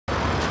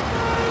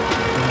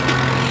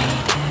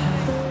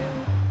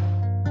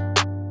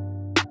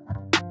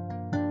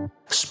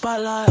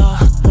spotlight,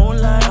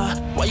 moonlight,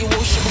 why you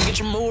worship and get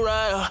your mood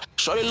right,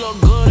 shorty look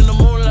good in the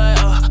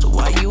moonlight, so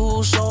why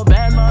you so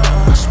bad, my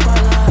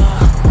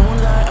spotlight,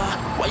 moonlight,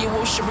 why you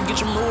worship and get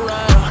your mood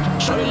right,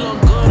 shorty look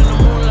good in the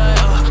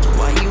moonlight, so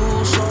why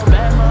you so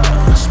bad,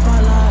 my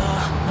spotlight,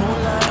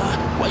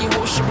 moonlight, why you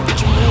worship and get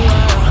your mood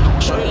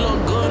right, shorty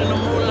look good in the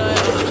moonlight,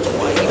 so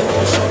why you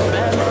so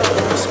bad,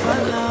 my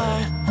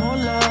spotlight,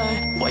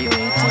 moonlight, why you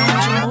hate to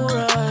get your mood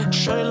right,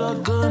 shorty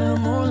look good in the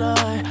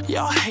moonlight,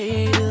 y'all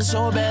hate it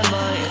so bad,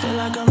 man. Feel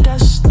like I'm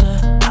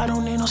destined. I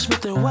don't need no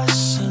Smith and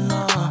Wesson,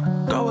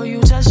 girl, will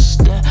you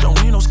test it?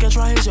 Don't need no sketch,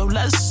 right here's your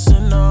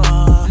lesson,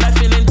 Not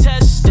feeling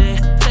tested,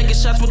 taking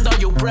shots without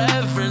your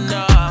brethren,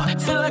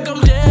 Feel like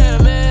I'm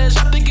damaged,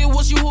 I think it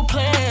was you who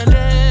planned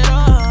it,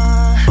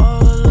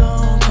 All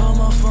alone, call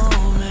my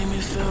phone, make me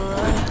feel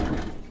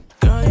right.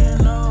 Girl,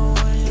 you know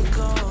when you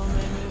call,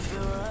 make me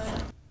feel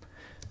right.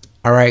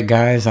 Alright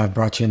guys, I've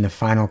brought you in the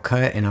final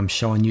cut and I'm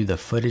showing you the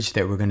footage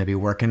that we're going to be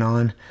working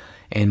on.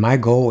 And my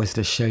goal is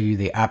to show you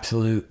the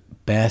absolute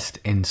best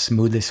and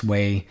smoothest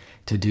way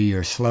to do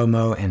your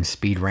slow-mo and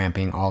speed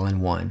ramping all in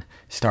one,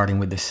 starting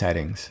with the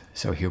settings.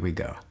 So here we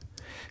go.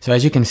 So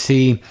as you can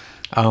see,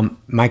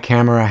 my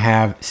camera I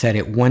have set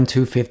at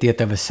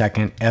 1/250th of a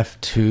second,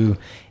 f2,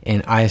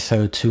 and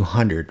ISO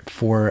 200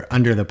 for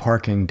under the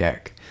parking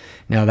deck.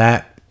 Now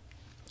that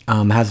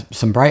has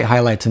some bright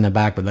highlights in the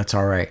back, but that's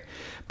all right.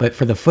 But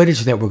for the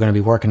footage that we're going to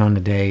be working on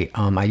today,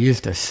 I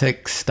used a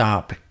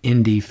 6-stop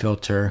ND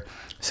filter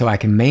so I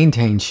can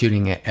maintain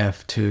shooting at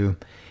f2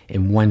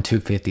 in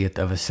 1/250th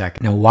of a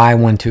second. Now why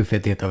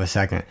 1/250th of a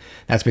second?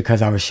 That's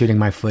because I was shooting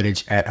my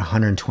footage at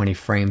 120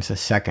 frames a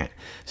second.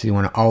 So you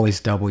want to always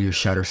double your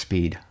shutter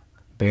speed,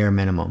 bare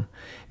minimum.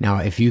 Now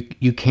if you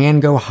can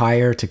go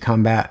higher to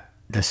combat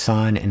the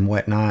sun and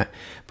whatnot,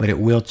 but it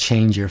will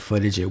change your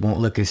footage. It won't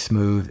look as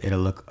smooth. It'll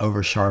look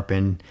over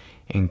sharpened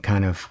and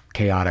kind of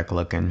chaotic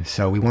looking.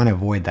 So we want to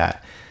avoid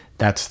that.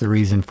 That's the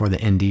reason for the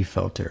ND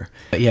filter.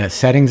 But yeah,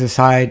 settings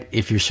aside,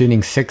 if you're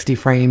shooting 60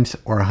 frames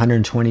or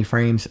 120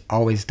 frames,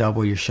 always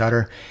double your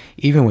shutter,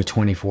 even with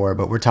 24,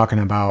 but we're talking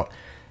about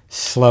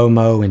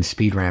slow-mo and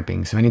speed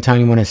ramping. So anytime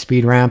you want to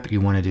speed ramp,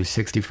 you want to do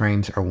 60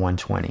 frames or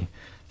 120.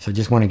 So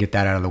just want to get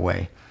that out of the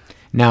way.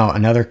 Now,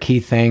 another key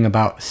thing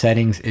about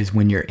settings is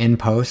when you're in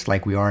post,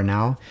 like we are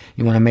now,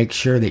 you want to make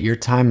sure that your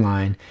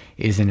timeline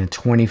is in a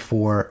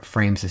 24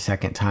 frames a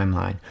second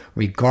timeline,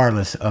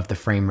 regardless of the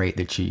frame rate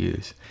that you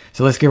use.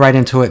 So let's get right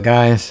into it,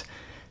 guys.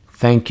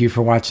 Thank you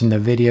for watching the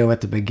video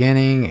at the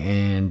beginning,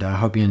 and I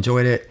hope you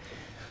enjoyed it.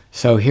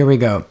 So here we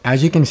go.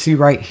 As you can see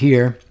right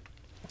here,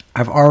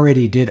 I've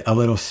already did a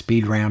little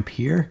speed ramp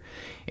here.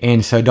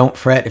 And so don't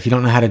fret if you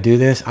don't know how to do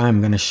this. I'm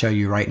going to show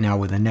you right now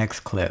with the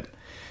next clip.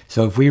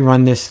 So if we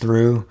run this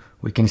through,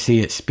 we can see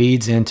it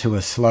speeds into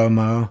a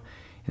slow-mo,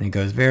 and it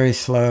goes very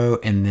slow,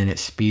 and then it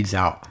speeds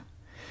out.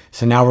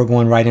 So now we're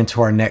going right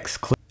into our next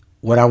clip.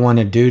 What I want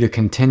to do to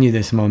continue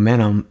this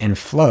momentum and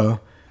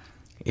flow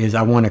is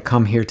I want to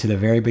come here to the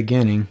very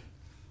beginning,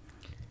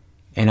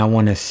 and I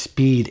want to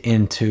speed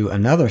into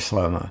another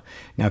slow-mo.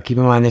 Now keep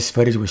in mind this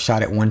footage was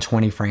shot at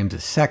 120 frames a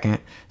second,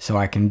 so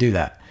I can do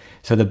that.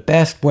 So the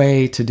best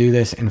way to do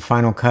this in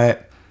Final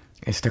Cut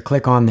is to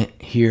click on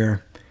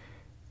here,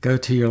 go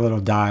to your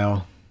little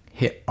dial,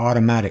 hit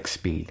automatic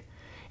speed,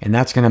 and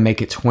that's going to make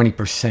it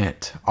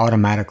 20%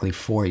 automatically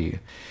for you.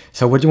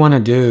 So what you want to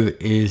do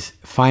is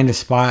find a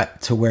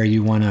spot to where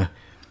you want to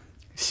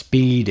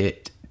speed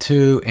it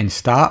to and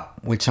stop,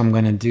 which I'm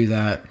going to do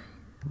that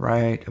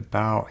right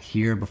about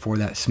here before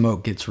that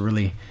smoke gets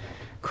really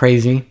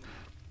crazy.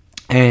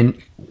 And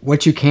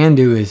what you can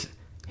do is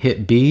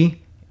hit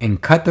B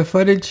and cut the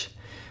footage,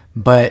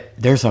 but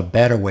there's a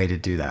better way to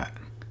do that.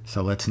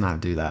 So let's not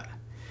do that.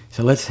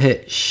 So let's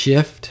hit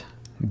Shift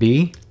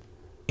B.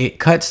 It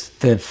cuts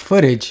the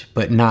footage,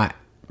 but not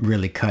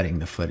really cutting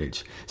the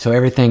footage. So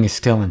everything is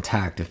still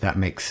intact, if that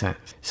makes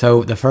sense.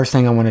 So the first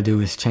thing I want to do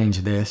is change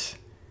this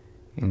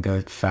and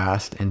go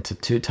fast into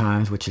 2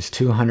 times, which is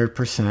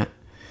 200%,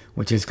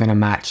 which is going to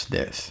match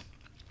this.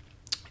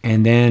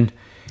 And then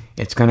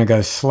it's going to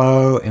go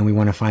slow, and we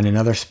want to find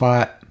another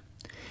spot.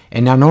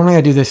 And now normally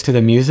I do this to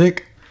the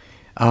music,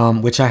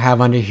 which I have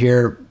under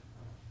here,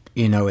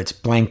 you know, it's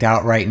blanked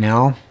out right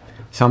now.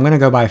 So I'm going to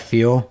go by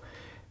feel,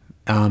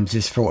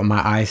 just for what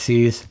my eye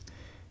sees.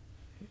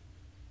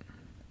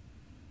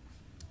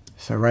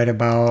 So right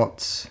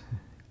about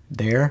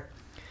there.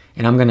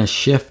 And I'm going to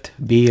Shift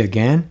B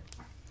again.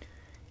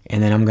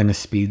 And then I'm going to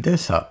speed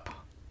this up.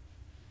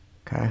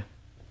 Okay.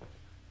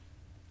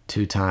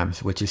 2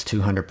 times, which is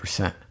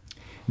 200%.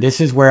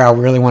 This is where I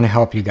really want to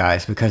help you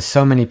guys, because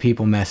so many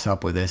people mess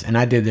up with this. And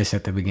I did this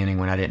at the beginning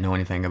when I didn't know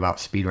anything about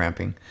speed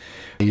ramping.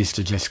 I used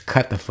to just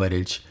cut the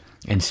footage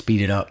and speed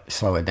it up,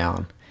 slow it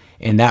down.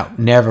 And that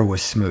never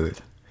was smooth.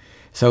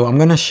 So I'm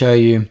going to show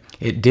you,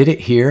 it did it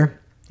here.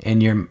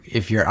 And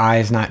if your eye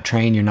is not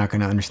trained, you're not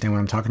going to understand what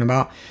I'm talking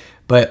about.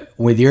 But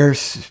with your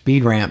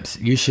speed ramps,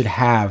 you should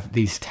have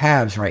these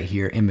tabs right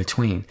here in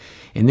between.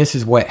 And this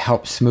is what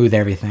helps smooth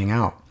everything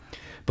out.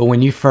 But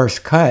when you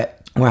first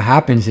cut, what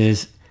happens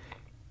is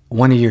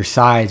one of your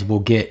sides will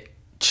get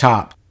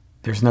chopped.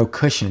 There's no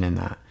cushion in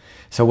that.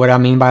 So what I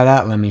mean by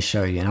that, let me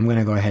show you. And I'm going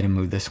to go ahead and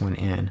move this one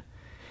in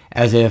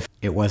as if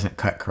it wasn't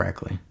cut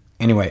correctly.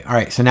 Anyway, all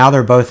right, so now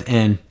they're both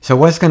in. So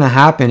what's going to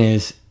happen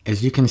is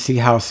you can see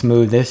how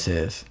smooth this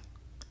is.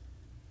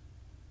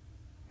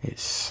 It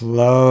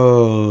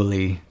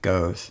slowly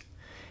goes.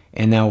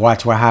 And now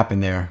watch what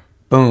happened there.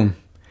 Boom.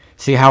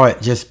 See how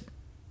it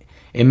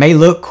may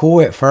look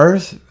cool at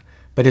first,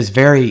 but it's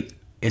very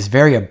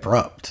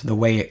abrupt the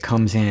way it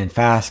comes in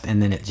fast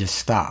and then it just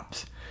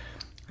stops.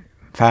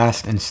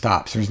 Fast and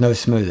stops. There's no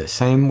smoothness.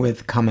 Same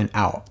with coming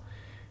out.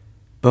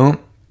 Boom.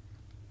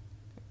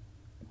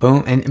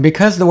 Boom. And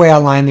because the way I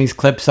line these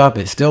clips up,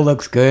 it still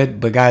looks good.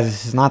 But guys,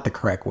 this is not the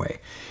correct way.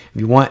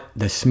 If you want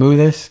the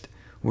smoothest,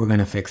 we're going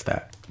to fix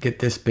that. Get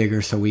this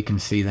bigger so we can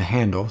see the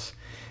handles.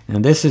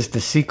 And this is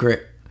the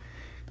secret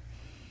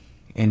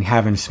in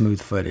having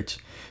smooth footage.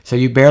 So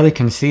you barely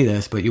can see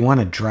this, but you want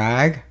to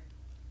drag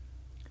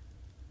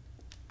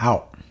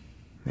out.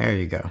 There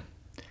you go.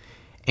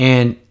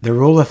 And the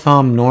rule of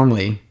thumb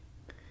normally,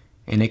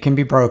 and it can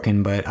be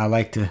broken, but I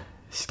like to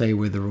stay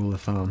with the rule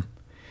of thumb,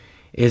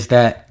 is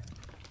that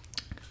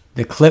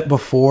the clip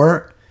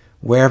before,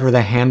 wherever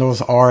the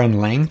handles are in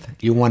length,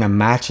 you want to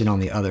match it on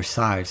the other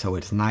side so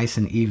it's nice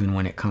and even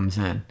when it comes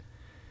in.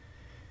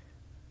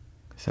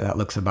 So that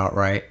looks about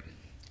right.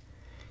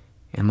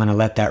 I'm going to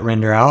let that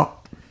render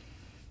out.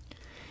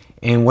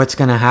 And what's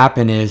going to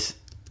happen is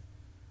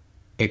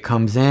it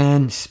comes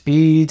in,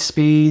 speed,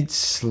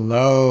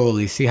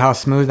 slowly. See how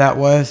smooth that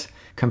was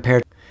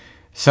compared?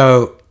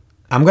 So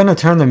I'm going to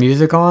turn the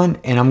music on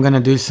and I'm going to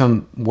do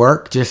some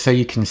work just so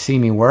you can see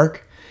me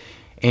work.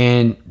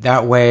 And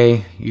that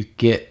way you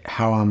get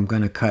how I'm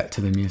going to cut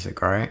to the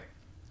music, all right?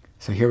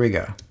 So here we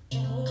go.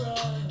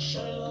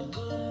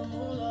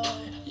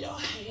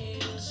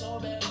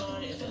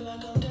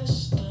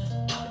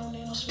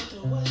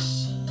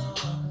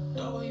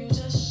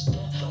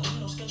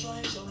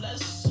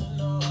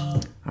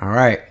 All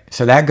right,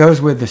 so that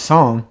goes with the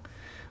song,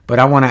 but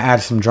I want to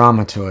add some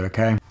drama to it,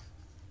 okay?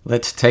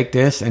 Let's take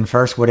this, and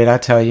first, what did I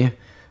tell you?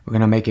 We're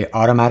going to make it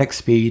automatic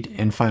speed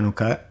in Final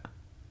Cut.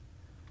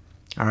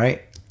 All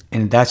right,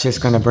 and that's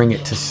just going to bring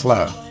it to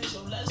slow.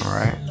 All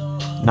right,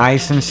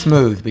 nice and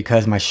smooth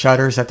because my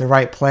shutter's at the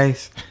right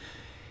place,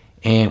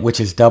 and which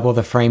is double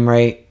the frame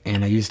rate,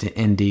 and I used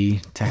an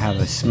ND to have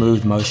a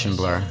smooth motion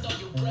blur.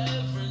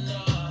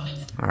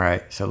 All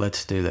right, so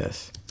let's do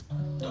this.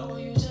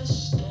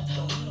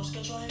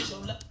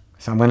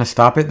 So I'm going to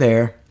stop it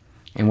there.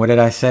 And what did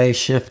I say?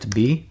 Shift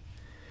B.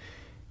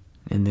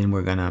 And then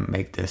we're going to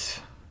make this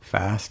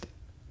fast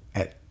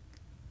at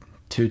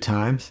 2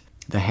 times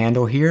the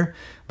handle here,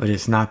 but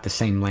it's not the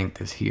same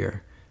length as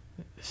here.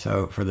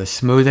 So for the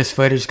smoothest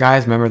footage,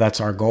 guys, remember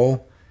that's our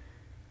goal.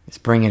 Let's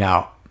bring it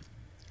out.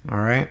 All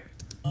right.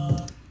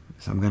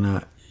 So I'm going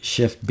to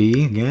Shift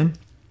B again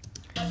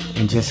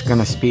and just going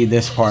to speed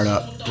this part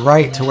up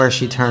right to where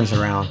she turns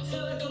around.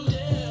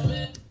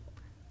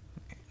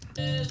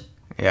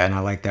 Yeah, and I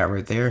like that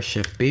right there.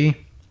 Shift B.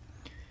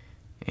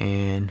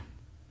 And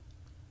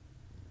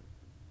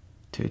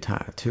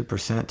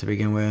 2% to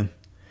begin with.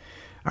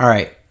 All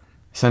right.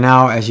 So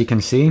now, as you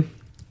can see,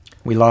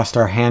 we lost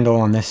our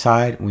handle on this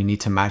side. We need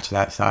to match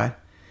that side.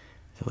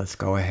 So let's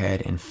go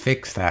ahead and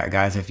fix that,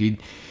 guys. If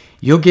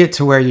you'll get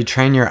to where you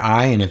train your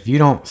eye, and if you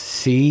don't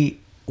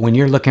see, when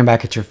you're looking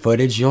back at your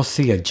footage, you'll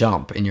see a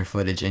jump in your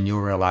footage, and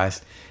you'll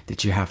realize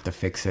that you have to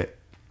fix it.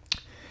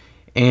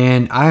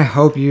 And I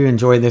hope you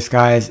enjoyed this,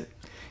 guys.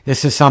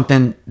 This is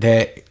something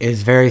that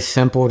is very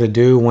simple to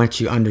do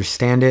once you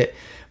understand it,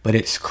 but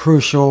it's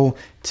crucial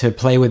to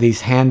play with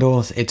these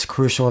handles. It's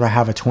crucial to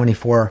have a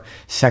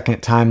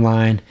 24-second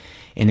timeline,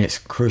 and it's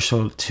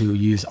crucial to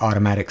use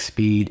automatic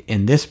speed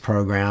in this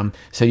program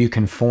so you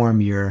can form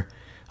your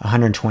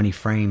 120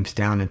 frames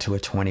down into a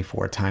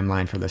 24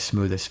 timeline for the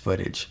smoothest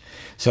footage.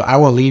 So I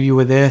will leave you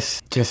with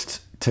this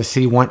just to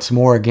see once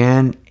more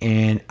again,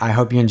 and I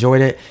hope you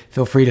enjoyed it.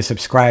 Feel free to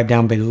subscribe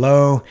down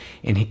below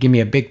and give me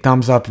a big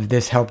thumbs up if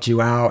this helped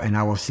you out, and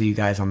I will see you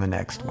guys on the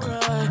next one.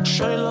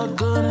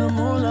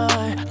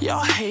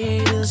 Y'all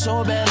hate it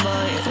so bad,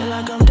 man. Feel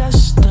like I'm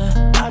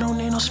destined. I don't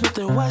need no Smith &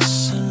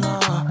 Wesson.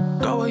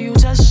 Go where you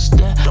test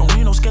it. Don't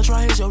need no sketch,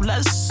 right? Here's your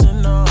lesson.